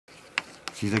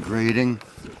See the grading?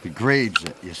 It grades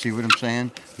it. You see what I'm saying?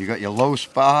 You got your low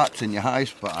spots and your high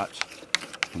spots.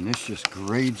 And this just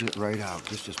grades it right out.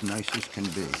 This is nice as can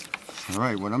be. All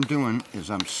right, what I'm doing is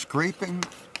I'm scraping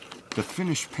the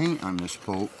finished paint on this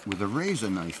boat with a razor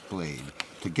knife blade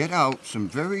to get out some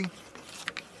very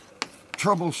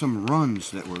troublesome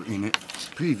runs that were in it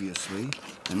previously.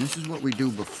 And this is what we do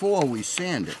before we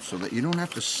sand it, so that you don't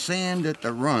have to sand at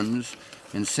the runs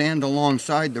and sand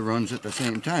alongside the runs at the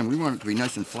same time. We want it to be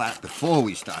nice and flat before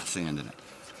we start sanding it.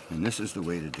 And this is the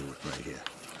way to do it right here.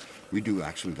 We do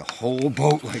actually the whole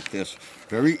boat like this,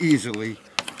 very easily.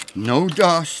 No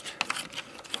dust,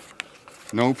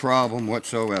 no problem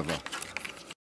whatsoever.